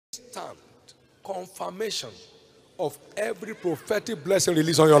instant confirmation of every prophetic blessing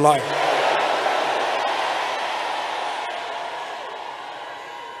released on your life.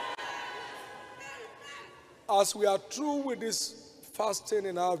 As we are through with this fasting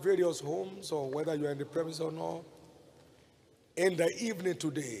in our various homes, or whether you're in the premises or not, in the evening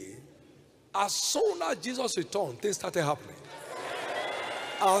today, as soon as Jesus returned, things started happening.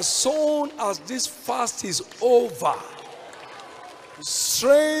 As soon as this fast is over,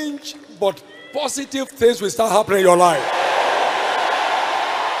 strange but positive things will start happening in your life.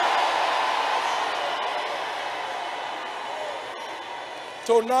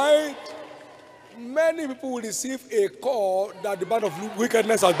 Tonight, many people will receive a call that the band of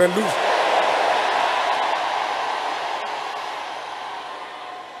wickedness has been loosed.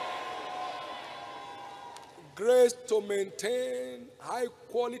 Grace to maintain high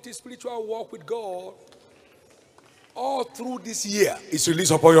quality spiritual walk with God all through this year is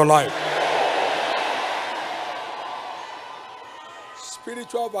released upon your life.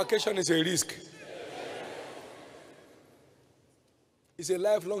 Spiritual vacation is a risk. It's a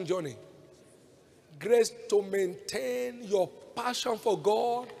lifelong journey. Grace to maintain your passion for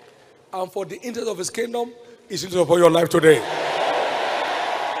God and for the interest of His kingdom is released upon your life today.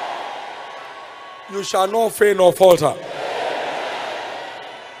 You shall not fail nor falter.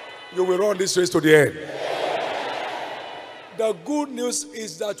 You will run this race to the end. The good news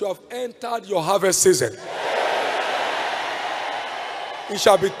is that you have entered your harvest season. It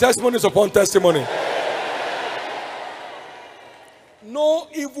shall be testimonies upon testimony. No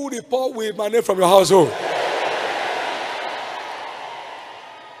evil report will emanate from your household.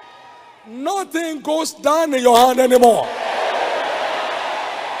 Nothing goes down in your hand anymore.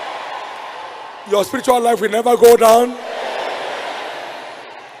 Your spiritual life will never go down.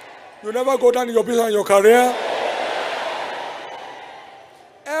 You never go down in your business and your career.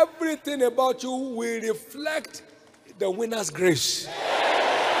 Everything about you will reflect the winner's grace.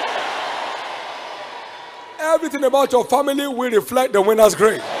 Everything about your family will reflect the winner's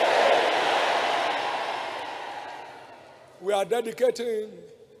grace. We are dedicating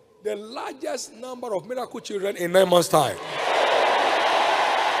the largest number of miracle children in 9 months' time.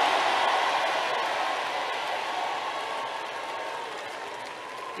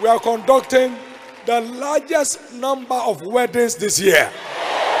 We are conducting the largest number of weddings this year.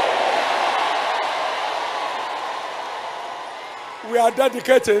 We are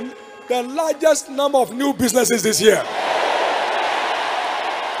dedicating the largest number of new businesses this year.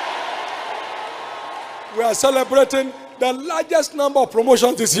 We are celebrating the largest number of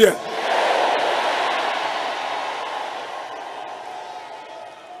promotions this year.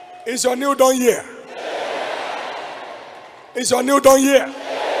 It's your new dawn year. It's your new dawn year.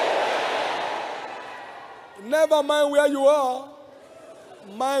 Never mind where you are.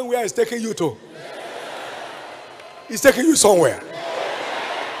 Mind where it's taking you to. It's taking you somewhere.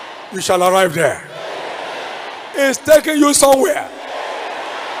 You shall arrive there. It's taking you somewhere.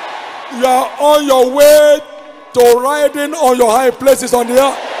 You are on your way to riding on your high places on the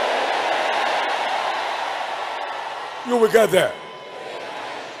earth. You will get there.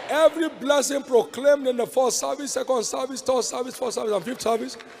 Every blessing proclaimed in the first service, second service, third service, fourth service, and fifth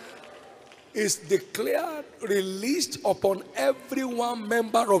service is declared, released upon every one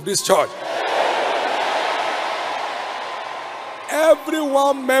member of this church. Every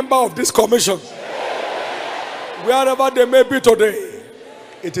one member of this commission, wherever they may be today,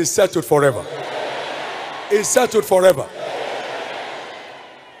 it is settled forever. It's settled forever.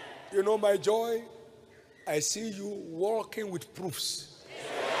 You know my joy? I see you walking with proofs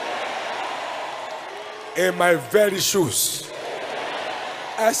in my very shoes.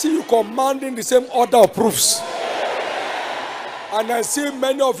 I see you commanding the same order of proofs. And I see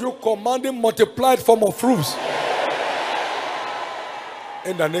many of you commanding multiplied form of proofs.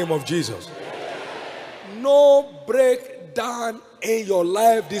 In the name of Jesus. No breakdown in your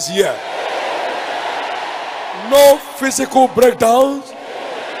life this year. No physical breakdowns.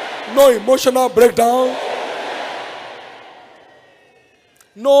 No emotional breakdowns.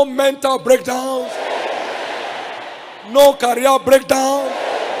 No mental breakdowns. No career breakdown.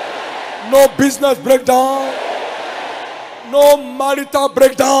 No business breakdown. No marital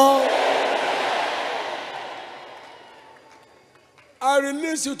breakdown. I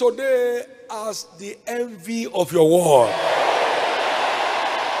release you today as the envy of your world.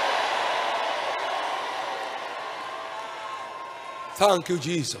 Thank you,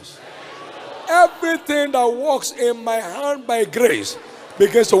 Jesus. Everything that works in my hand by grace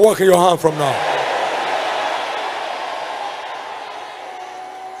begins to work in your hand from now.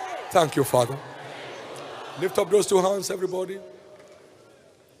 Thank you, Father. Lift up those two hands, everybody.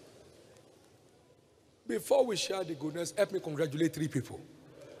 Before we share the goodness, help me congratulate 3 people.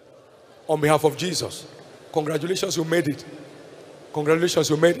 On behalf of Jesus. Congratulations, you made it. Congratulations,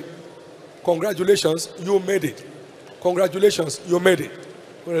 you made it. Congratulations, you made it. Congratulations, you made it.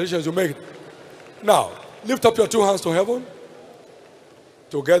 Congratulations, you made it. Now, lift up your 2 hands to heaven.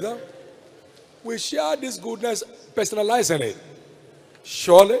 Together, we share this goodness, personalizing it.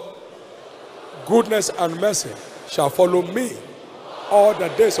 Surely, goodness and mercy shall follow me all the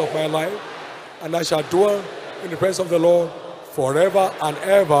days of my life, and I shall dwell in the presence of the Lord forever and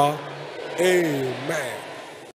ever. Amen.